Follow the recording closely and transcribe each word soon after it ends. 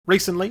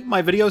Recently,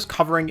 my videos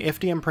covering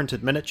FDM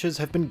printed miniatures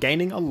have been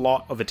gaining a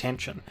lot of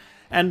attention,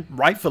 and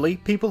rightfully,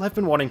 people have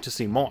been wanting to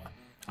see more.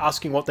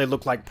 Asking what they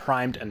look like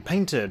primed and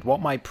painted, what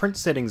my print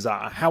settings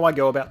are, how I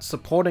go about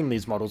supporting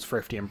these models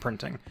for FDM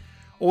printing,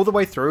 all the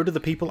way through to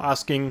the people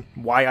asking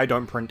why I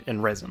don't print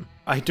in resin.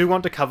 I do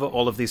want to cover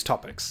all of these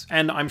topics,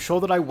 and I'm sure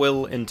that I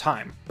will in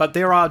time, but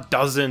there are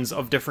dozens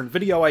of different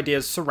video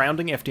ideas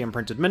surrounding FDM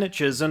printed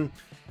miniatures, and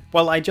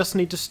well, I just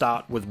need to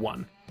start with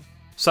one.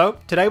 So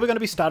today we're going to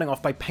be starting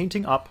off by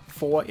painting up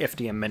 4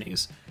 FDM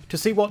minis, to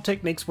see what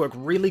techniques work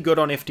really good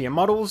on FDM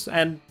models,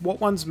 and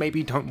what ones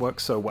maybe don't work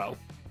so well.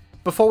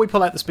 Before we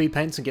pull out the speed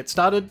paints and get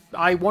started,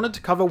 I wanted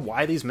to cover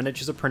why these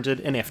miniatures are printed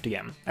in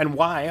FDM, and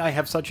why I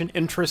have such an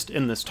interest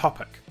in this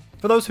topic.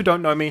 For those who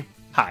don't know me,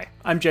 hi,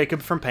 I'm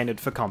Jacob from Painted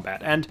for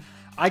Combat, and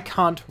I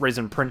can't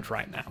resin print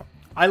right now.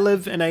 I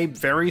live in a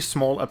very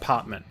small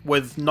apartment,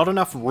 with not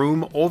enough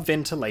room or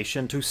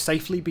ventilation to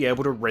safely be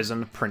able to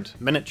resin print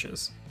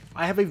miniatures.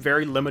 I have a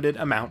very limited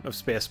amount of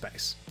spare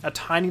space, a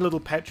tiny little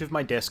patch of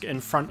my desk in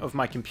front of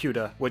my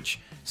computer, which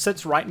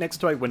sits right next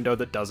to a window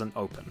that doesn't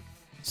open.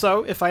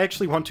 So if I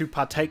actually want to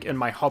partake in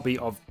my hobby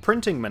of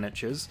printing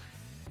miniatures,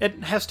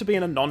 it has to be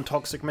in a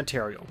non-toxic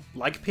material,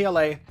 like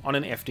PLA on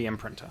an FDM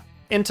printer.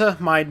 Enter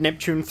my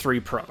Neptune 3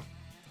 Pro.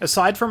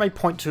 Aside from a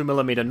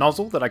 0.2mm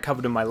nozzle that I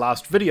covered in my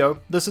last video,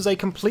 this is a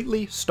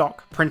completely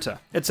stock printer.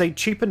 It's a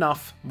cheap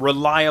enough,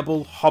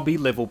 reliable,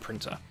 hobby-level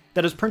printer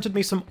that has printed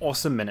me some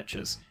awesome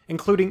miniatures,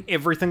 including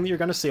everything that you're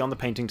going to see on the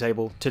painting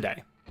table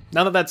today.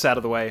 Now that that's out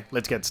of the way,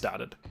 let's get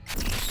started.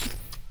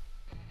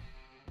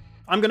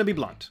 I'm going to be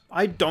blunt.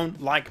 I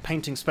don't like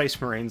painting Space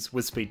Marines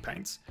with speed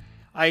paints.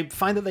 I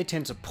find that they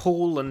tend to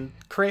pool and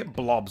create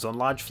blobs on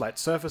large flat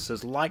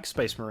surfaces like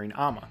Space Marine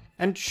armor.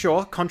 And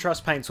sure,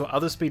 contrast paints or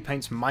other speed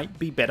paints might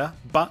be better,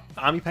 but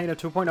Army Painter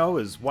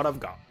 2.0 is what I've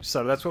got,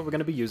 so that's what we're going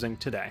to be using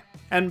today.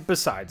 And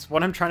besides,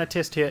 what I'm trying to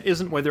test here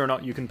isn't whether or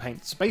not you can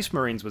paint Space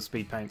Marines with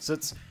speed paints,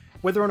 it's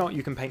whether or not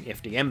you can paint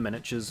FDM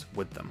miniatures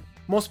with them.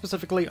 More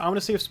specifically, I want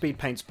to see if speed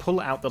paints pull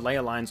out the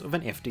layer lines of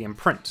an FDM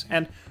print,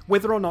 and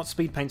whether or not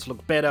speed paints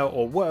look better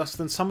or worse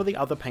than some of the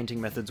other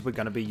painting methods we're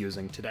going to be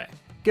using today.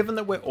 Given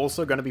that we're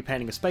also going to be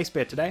painting a Space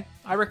Bear today,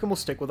 I reckon we'll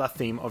stick with our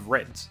theme of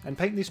reds, and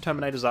paint these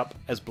Terminators up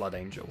as Blood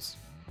Angels.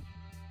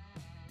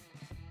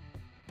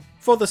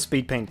 For the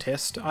speed paint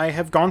test, I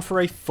have gone for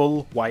a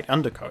full white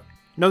undercoat.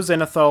 No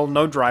zenithal,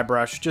 no dry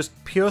brush, just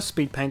pure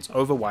speed paints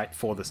over white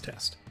for this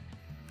test.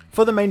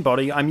 For the main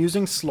body, I'm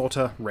using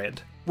Slaughter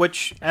Red,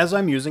 which, as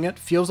I'm using it,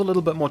 feels a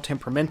little bit more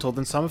temperamental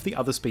than some of the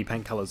other speed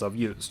paint colours I've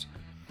used.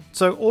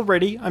 So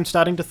already, I'm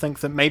starting to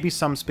think that maybe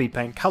some speed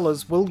paint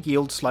colours will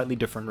yield slightly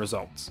different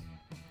results.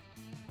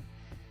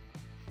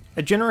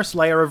 A generous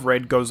layer of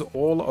red goes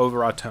all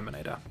over our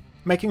Terminator,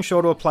 making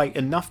sure to apply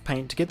enough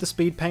paint to get the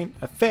speed paint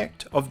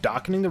effect of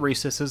darkening the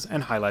recesses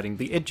and highlighting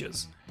the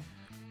edges.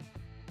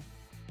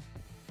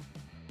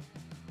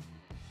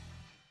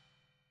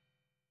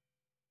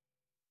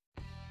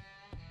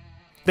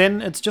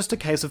 Then it's just a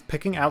case of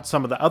picking out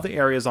some of the other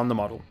areas on the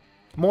model,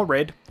 more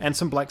red and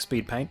some black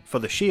speed paint for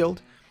the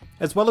shield,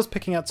 as well as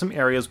picking out some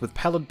areas with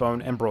pallid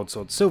bone and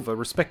broadsword silver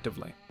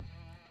respectively.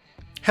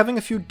 Having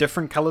a few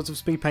different colours of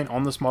speed paint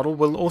on this model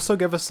will also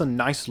give us a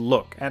nice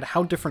look at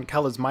how different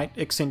colours might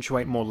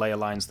accentuate more layer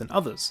lines than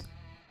others.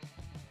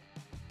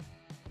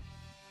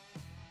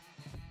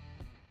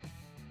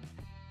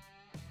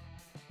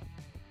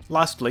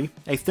 Lastly,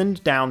 a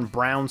thinned down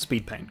brown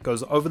speed paint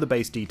goes over the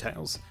base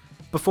details,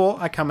 before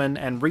I come in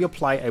and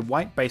reapply a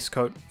white base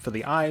coat for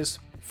the eyes,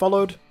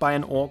 followed by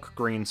an orc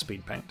green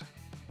speed paint.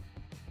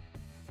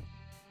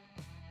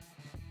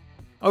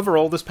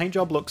 Overall, this paint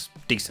job looks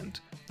decent.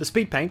 The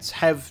speed paints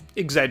have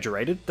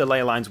exaggerated the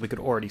layer lines we could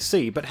already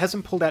see, but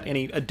hasn't pulled out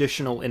any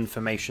additional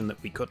information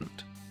that we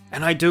couldn't.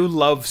 And I do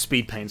love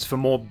speed paints for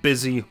more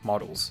busy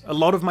models. A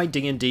lot of my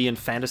D&D and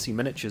fantasy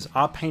miniatures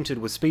are painted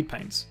with speed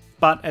paints,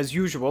 but as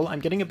usual,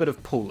 I'm getting a bit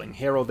of pooling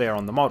here or there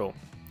on the model.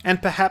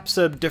 And perhaps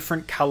a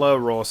different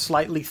colour or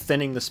slightly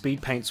thinning the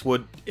speed paints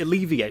would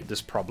alleviate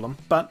this problem,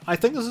 but I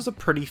think this is a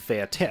pretty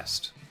fair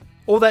test.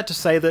 All that to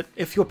say that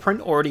if your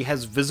print already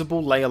has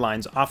visible layer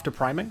lines after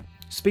priming,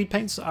 speed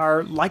paints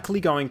are likely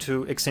going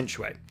to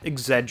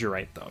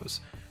exaggerate those,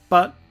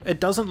 but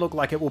it doesn't look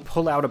like it will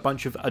pull out a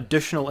bunch of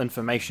additional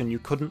information you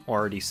couldn't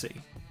already see.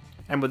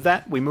 And with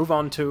that, we move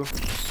on to...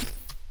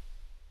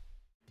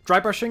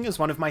 Drybrushing is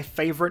one of my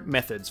favourite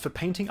methods for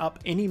painting up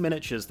any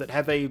miniatures that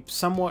have a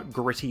somewhat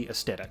gritty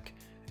aesthetic,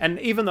 and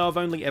even though I've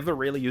only ever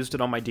really used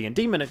it on my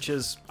D&D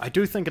miniatures, I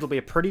do think it'll be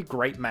a pretty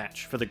great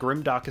match for the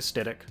grimdark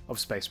aesthetic of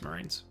Space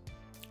Marines.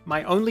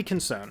 My only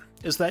concern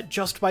is that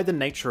just by the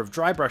nature of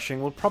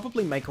drybrushing will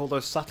probably make all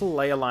those subtle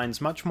layer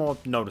lines much more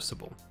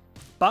noticeable.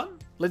 But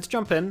let's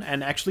jump in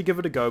and actually give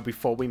it a go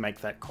before we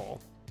make that call.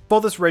 For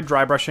this red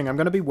drybrushing, I'm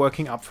going to be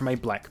working up from a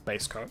black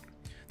base coat.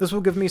 This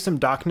will give me some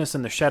darkness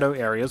in the shadow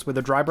areas where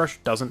the dry brush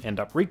doesn't end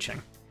up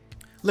reaching.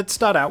 Let's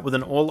start out with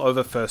an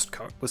all-over first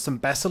coat with some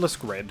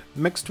Basilisk Red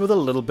mixed with a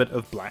little bit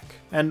of black,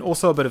 and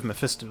also a bit of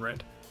Mephiston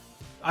Red.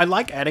 I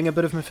like adding a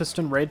bit of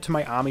Mephiston Red to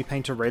my Army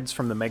Painter Reds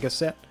from the Mega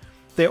set.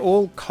 They're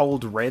all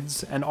cold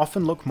reds and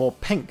often look more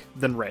pink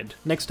than red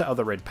next to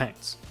other red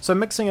paints, so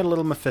mixing in a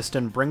little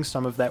Mephiston brings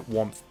some of that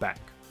warmth back.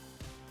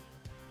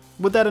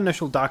 With that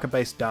initial darker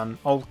base done,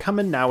 I'll come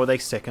in now with a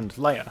second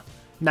layer,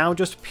 now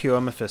just pure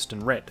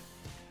Mephiston red.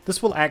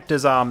 This will act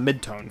as our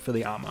mid-tone for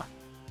the armour.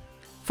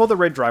 For the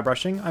red dry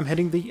brushing, I'm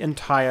hitting the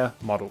entire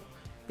model.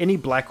 Any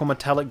black or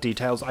metallic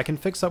details I can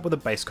fix up with a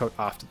base coat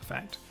after the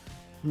fact.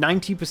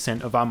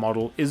 90% of our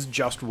model is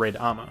just red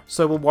armour,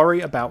 so we'll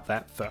worry about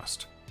that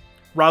first,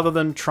 rather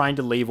than trying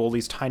to leave all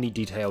these tiny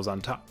details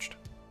untouched.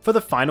 For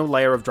the final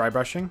layer of dry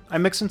brushing, I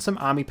mix in some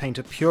Army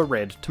Painter Pure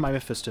Red to my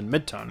Mephiston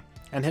midtone,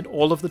 and hit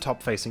all of the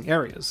top facing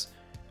areas,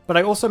 but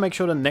I also make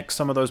sure to nix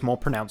some of those more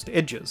pronounced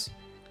edges,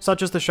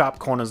 such as the sharp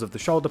corners of the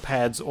shoulder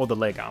pads or the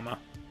leg armour.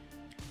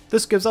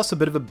 This gives us a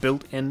bit of a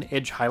built-in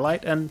edge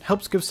highlight and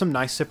helps give some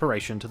nice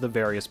separation to the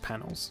various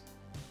panels.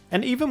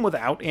 And even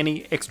without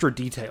any extra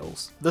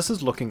details, this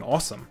is looking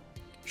awesome.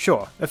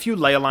 Sure, a few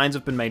layer lines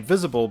have been made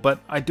visible, but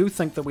I do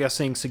think that we are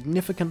seeing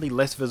significantly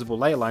less visible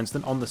layer lines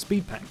than on the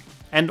speed paint,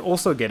 and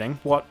also getting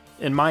what,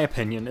 in my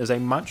opinion, is a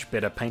much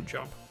better paint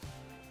job.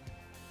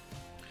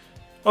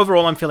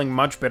 Overall, I'm feeling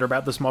much better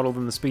about this model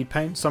than the speed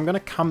paint, so I'm going to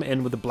come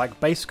in with a black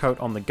base coat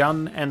on the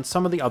gun and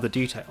some of the other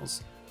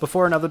details,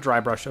 before another dry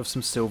brush of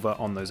some silver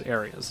on those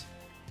areas.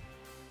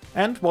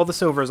 And while the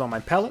silver is on my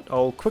palette,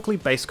 I'll quickly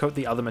base coat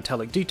the other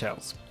metallic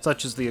details,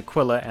 such as the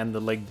aquila and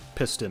the leg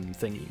piston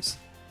thingies.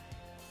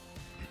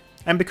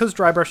 And because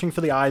dry brushing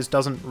for the eyes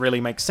doesn't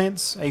really make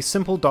sense, a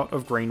simple dot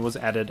of green was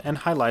added and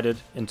highlighted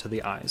into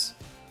the eyes.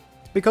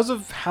 Because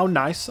of how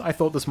nice I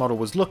thought this model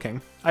was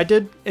looking, I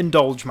did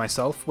indulge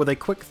myself with a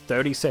quick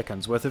 30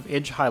 seconds worth of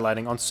edge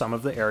highlighting on some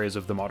of the areas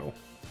of the model,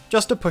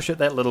 just to push it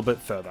that little bit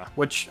further,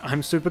 which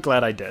I'm super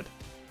glad I did.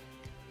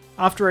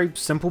 After a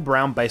simple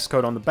brown base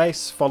coat on the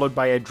base, followed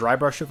by a dry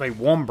brush of a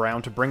warm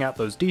brown to bring out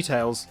those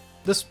details,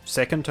 this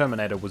second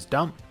Terminator was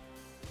done.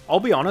 I'll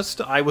be honest,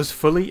 I was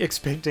fully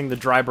expecting the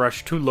dry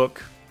brush to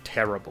look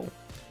terrible.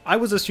 I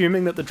was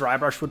assuming that the dry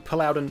brush would pull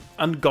out an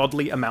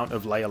ungodly amount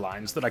of layer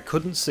lines that I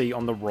couldn't see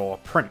on the raw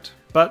print.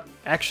 But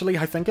actually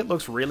I think it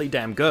looks really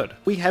damn good.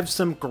 We have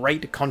some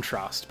great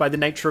contrast by the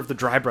nature of the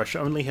dry brush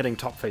only hitting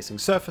top facing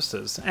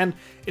surfaces, and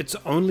it's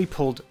only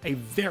pulled a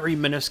very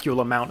minuscule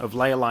amount of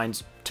layer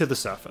lines to the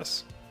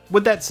surface.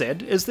 With that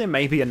said, is there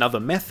maybe another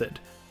method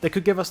that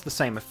could give us the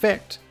same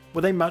effect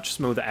with a much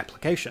smoother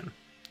application,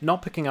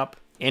 not picking up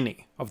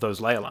any of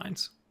those layer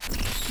lines?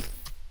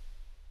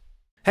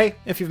 Hey,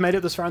 if you've made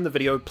it this far in the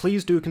video,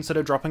 please do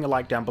consider dropping a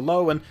like down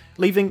below and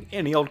leaving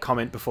any old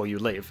comment before you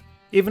leave,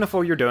 even if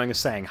all you're doing is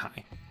saying hi.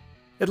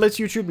 It lets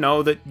YouTube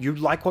know that you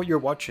like what you're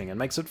watching and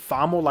makes it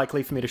far more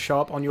likely for me to show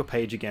up on your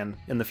page again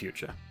in the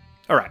future.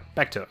 Alright,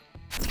 back to it.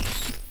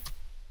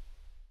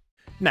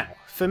 Now,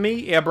 for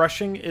me,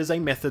 airbrushing is a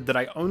method that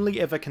I only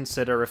ever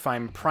consider if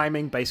I'm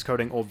priming, base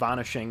coating, or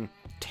varnishing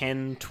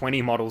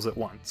 10-20 models at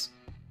once.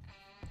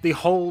 The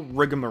whole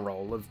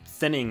rigmarole of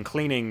thinning,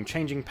 cleaning,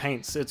 changing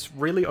paints, it's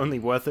really only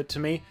worth it to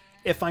me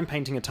if I'm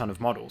painting a ton of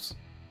models.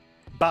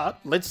 But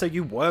let's say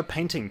you were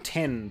painting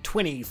 10,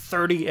 20,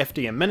 30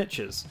 FDM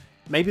miniatures,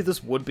 maybe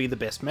this would be the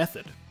best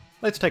method.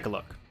 Let's take a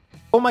look.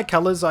 For my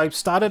colours, I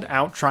started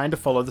out trying to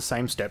follow the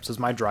same steps as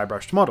my dry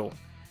brushed model.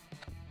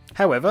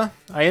 However,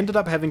 I ended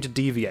up having to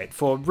deviate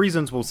for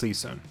reasons we'll see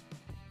soon.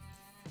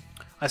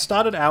 I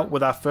started out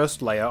with our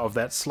first layer of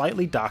that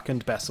slightly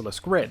darkened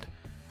basilisk red.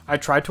 I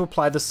tried to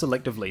apply this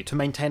selectively to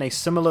maintain a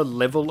similar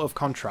level of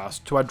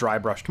contrast to our dry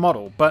brushed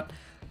model, but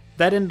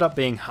that ended up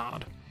being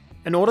hard.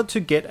 In order to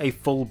get a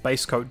full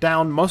base coat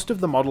down, most of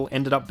the model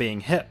ended up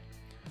being hit.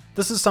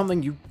 This is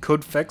something you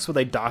could fix with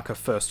a darker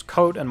first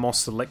coat and more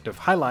selective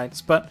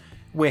highlights, but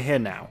we're here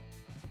now.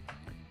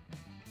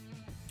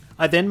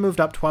 I then moved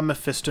up to our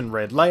Mephiston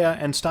red layer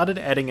and started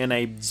adding in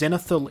a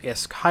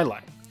Zenithal-esque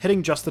highlight,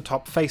 hitting just the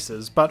top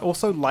faces, but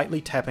also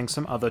lightly tapping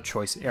some other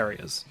choice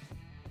areas.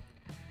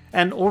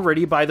 And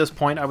already by this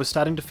point I was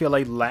starting to feel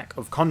a lack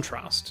of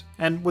contrast,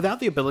 and without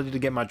the ability to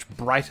get much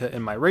brighter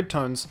in my red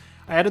tones,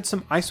 I added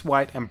some ice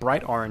white and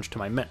bright orange to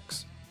my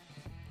mix.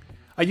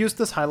 I used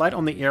this highlight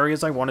on the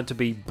areas I wanted to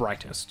be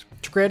brightest,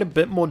 to create a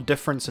bit more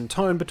difference in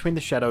tone between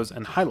the shadows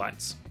and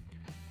highlights.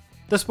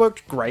 This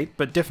worked great,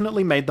 but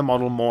definitely made the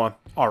model more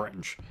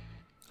orange.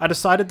 I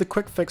decided the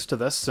quick fix to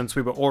this, since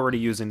we were already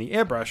using the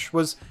airbrush,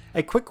 was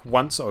a quick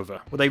once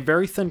over with a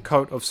very thin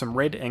coat of some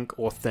red ink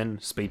or thin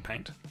speed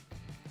paint,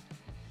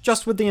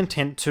 just with the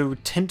intent to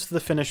tint the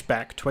finish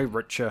back to a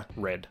richer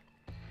red.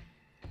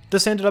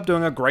 This ended up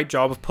doing a great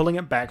job of pulling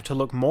it back to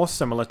look more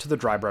similar to the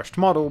dry brushed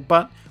model,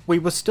 but we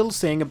were still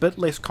seeing a bit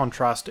less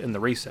contrast in the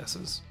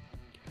recesses.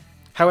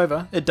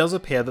 However, it does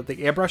appear that the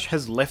airbrush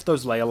has left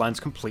those layer lines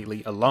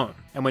completely alone,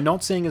 and we're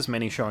not seeing as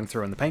many showing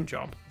through in the paint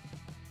job.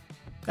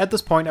 At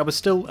this point I was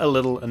still a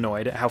little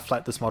annoyed at how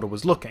flat this model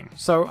was looking,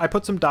 so I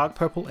put some dark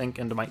purple ink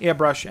into my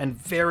airbrush and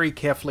very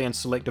carefully and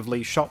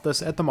selectively shot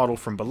this at the model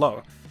from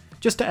below,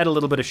 just to add a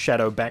little bit of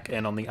shadow back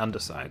in on the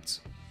undersides.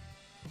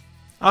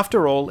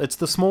 After all, it's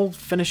the small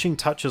finishing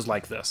touches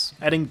like this,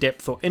 adding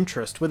depth or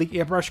interest where the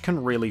airbrush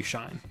can really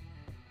shine.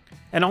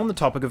 And on the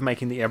topic of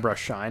making the airbrush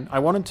shine, I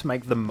wanted to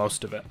make the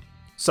most of it.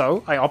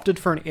 So I opted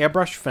for an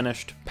airbrush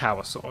finished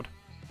power sword,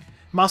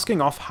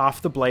 masking off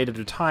half the blade at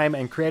a time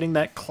and creating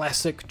that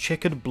classic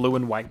checkered blue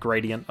and white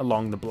gradient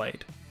along the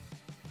blade.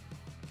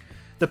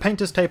 The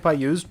painter's tape I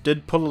used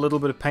did pull a little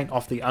bit of paint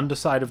off the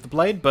underside of the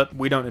blade, but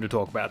we don't need to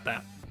talk about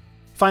that.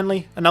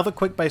 Finally, another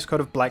quick base coat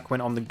of black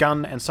went on the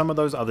gun and some of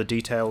those other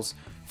details,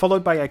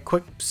 followed by a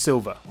quick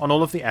silver on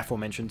all of the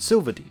aforementioned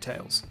silver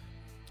details.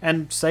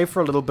 And save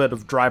for a little bit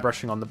of dry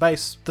brushing on the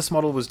base, this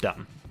model was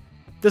done.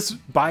 This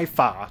by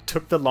far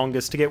took the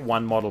longest to get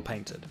one model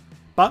painted.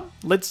 But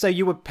let's say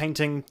you were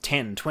painting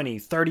 10, 20,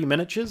 30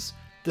 miniatures,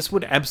 this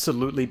would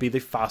absolutely be the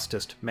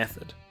fastest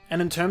method.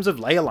 And in terms of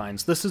layer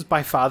lines, this is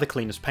by far the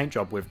cleanest paint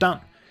job we've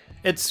done.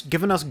 It's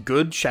given us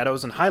good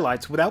shadows and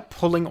highlights without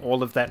pulling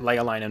all of that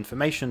layer line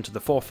information to the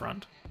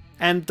forefront.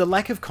 And the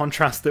lack of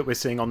contrast that we're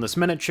seeing on this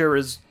miniature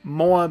is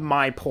more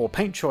my poor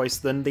paint choice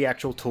than the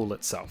actual tool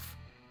itself.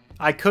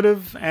 I could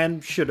have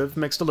and should have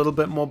mixed a little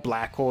bit more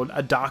black or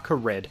a darker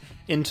red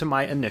into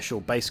my initial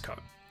base coat,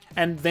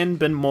 and then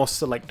been more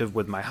selective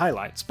with my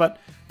highlights, but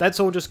that's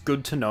all just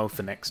good to know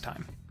for next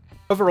time.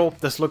 Overall,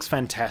 this looks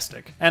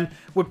fantastic, and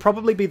would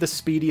probably be the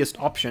speediest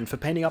option for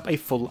painting up a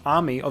full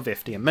army of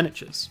FDM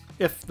miniatures,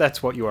 if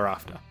that's what you are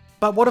after.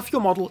 But what if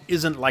your model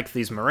isn't like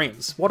these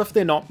Marines? What if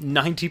they're not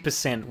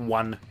 90%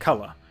 one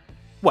colour?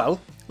 Well,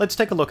 let's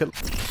take a look at...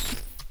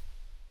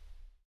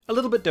 A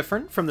little bit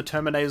different from the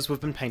Terminators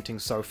we've been painting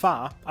so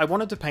far, I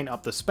wanted to paint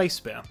up the Space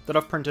Bear that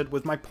I've printed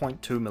with my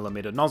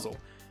 0.2mm nozzle,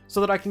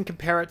 so that I can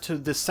compare it to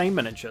the same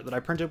miniature that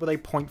I printed with a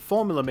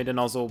 0.4mm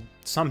nozzle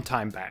some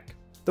time back.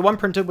 The one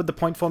printed with the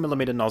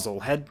 0.4mm nozzle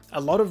had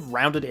a lot of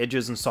rounded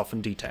edges and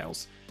softened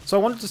details, so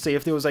I wanted to see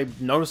if there was a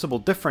noticeable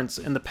difference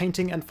in the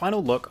painting and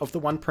final look of the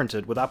one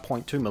printed with our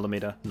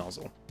 0.2mm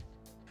nozzle.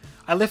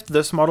 I left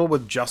this model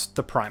with just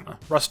the primer,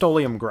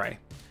 Rust-Oleum Grey.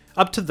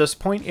 Up to this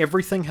point,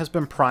 everything has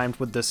been primed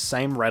with this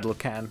same rattle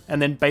can,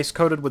 and then base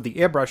coated with the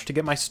airbrush to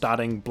get my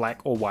starting black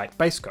or white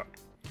base coat.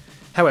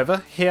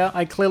 However, here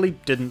I clearly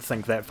didn't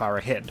think that far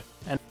ahead,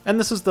 and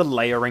this is the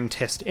layering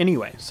test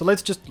anyway, so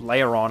let's just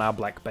layer on our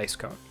black base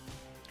coat.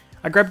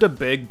 I grabbed a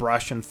big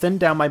brush and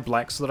thinned down my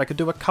black so that I could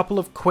do a couple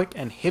of quick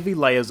and heavy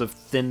layers of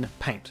thin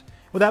paint,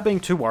 without being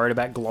too worried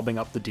about globbing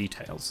up the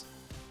details.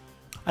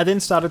 I then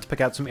started to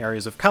pick out some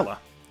areas of colour,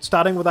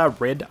 starting with our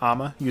red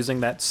armour using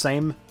that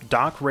same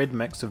dark red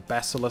mix of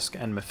Basilisk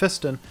and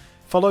Mephiston,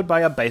 followed by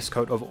a base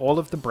coat of all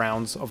of the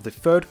browns of the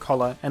furred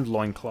collar and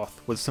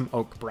loincloth with some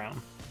oak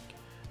brown,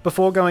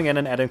 before going in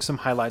and adding some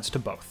highlights to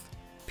both,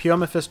 pure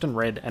Mephiston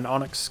red and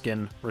onyx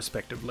skin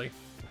respectively.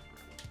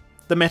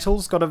 The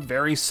metals got a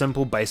very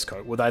simple base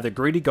coat with either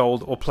greedy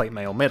gold or plate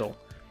mail metal.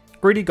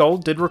 Greedy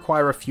gold did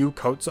require a few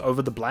coats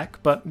over the black,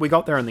 but we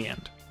got there in the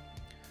end.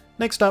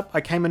 Next up,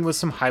 I came in with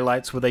some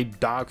highlights with a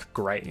dark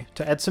grey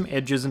to add some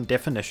edges and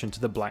definition to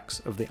the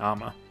blacks of the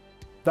armour.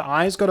 The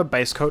eyes got a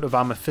base coat of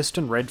our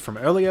Mephiston red from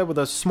earlier with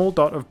a small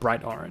dot of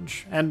bright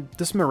orange, and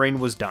this marine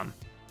was done.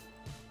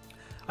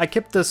 I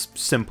kept this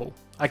simple.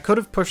 I could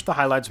have pushed the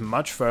highlights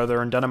much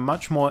further and done a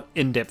much more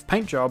in-depth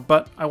paint job,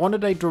 but I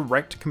wanted a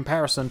direct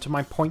comparison to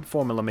my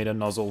 0.4mm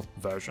nozzle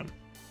version.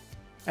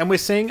 And we're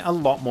seeing a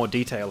lot more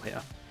detail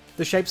here.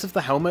 The shapes of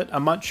the helmet are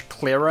much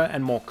clearer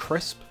and more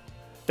crisp.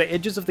 The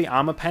edges of the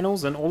armor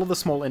panels and all of the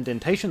small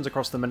indentations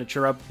across the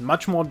miniature are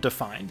much more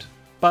defined.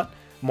 But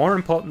more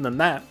important than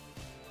that,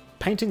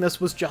 painting this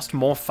was just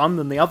more fun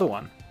than the other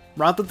one.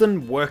 Rather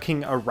than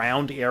working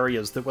around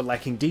areas that were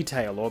lacking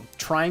detail or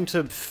trying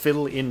to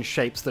fill in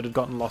shapes that had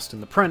gotten lost in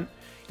the print,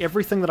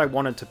 everything that I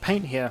wanted to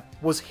paint here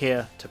was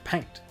here to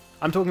paint.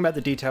 I'm talking about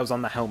the details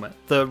on the helmet,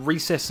 the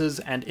recesses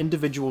and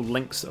individual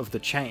links of the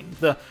chain,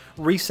 the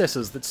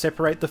recesses that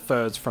separate the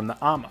furs from the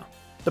armor.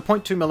 The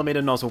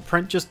 0.2mm nozzle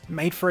print just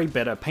made for a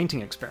better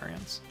painting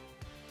experience.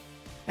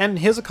 And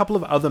here's a couple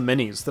of other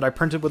minis that I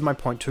printed with my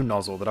 0.2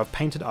 nozzle that I've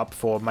painted up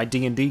for my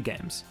D&D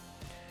games.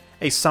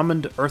 A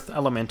summoned earth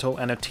elemental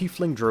and a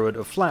tiefling druid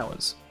of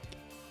flowers,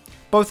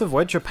 both of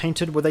which are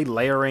painted with a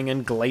layering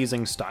and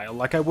glazing style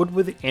like I would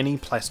with any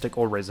plastic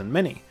or resin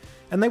mini,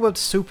 and they were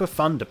super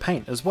fun to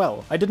paint as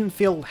well. I didn't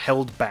feel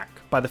held back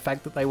by the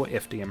fact that they were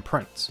FDM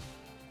prints.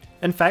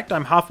 In fact,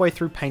 I'm halfway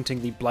through painting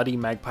the bloody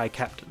magpie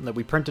captain that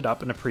we printed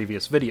up in a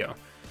previous video,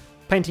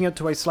 painting it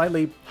to a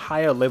slightly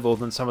higher level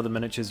than some of the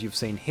miniatures you've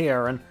seen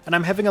here, and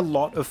I'm having a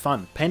lot of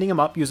fun painting them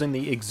up using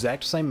the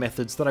exact same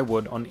methods that I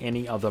would on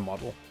any other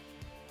model.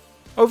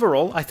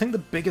 Overall, I think the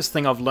biggest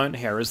thing I've learned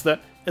here is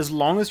that as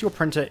long as your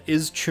printer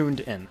is tuned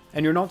in,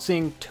 and you're not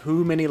seeing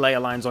too many layer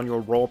lines on your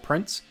raw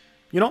prints,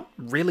 you're not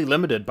really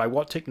limited by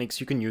what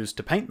techniques you can use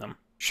to paint them.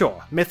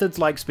 Sure, methods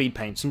like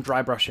Speedpaints and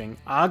Drybrushing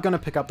are going to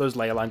pick up those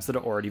layer lines that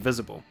are already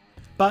visible.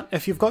 But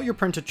if you've got your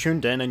printer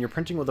tuned in and you're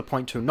printing with a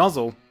 0.2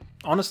 nozzle,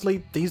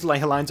 honestly, these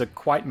layer lines are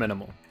quite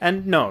minimal.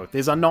 And no,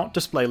 these are not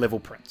display level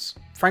prints.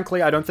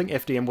 Frankly, I don't think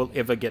FDM will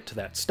ever get to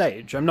that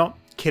stage. I'm not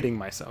kidding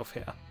myself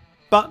here.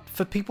 But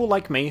for people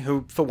like me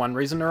who, for one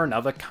reason or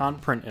another, can't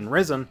print in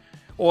resin,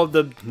 or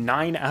the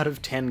 9 out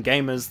of 10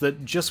 gamers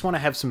that just want to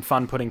have some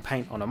fun putting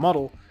paint on a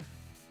model,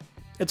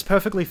 it's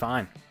perfectly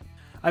fine.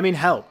 I mean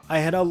hell, I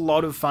had a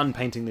lot of fun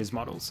painting these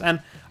models,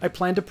 and I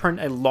plan to print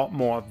a lot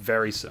more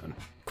very soon.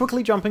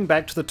 Quickly jumping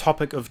back to the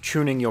topic of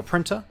tuning your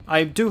printer,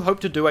 I do hope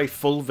to do a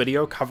full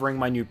video covering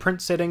my new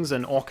print settings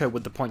in Orca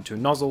with the 0.2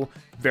 nozzle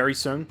very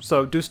soon,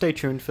 so do stay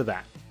tuned for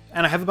that.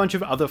 And I have a bunch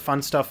of other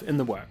fun stuff in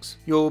the works.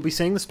 You'll be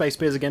seeing the Space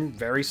Bears again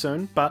very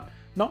soon, but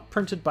not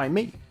printed by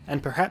me,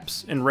 and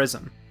perhaps in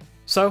resin.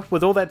 So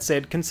with all that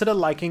said, consider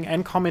liking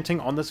and commenting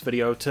on this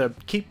video to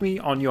keep me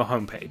on your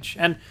homepage,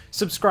 and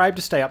subscribe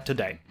to stay up to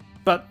date.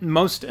 But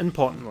most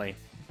importantly,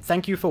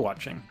 thank you for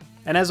watching,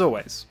 and as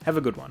always, have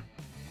a good one.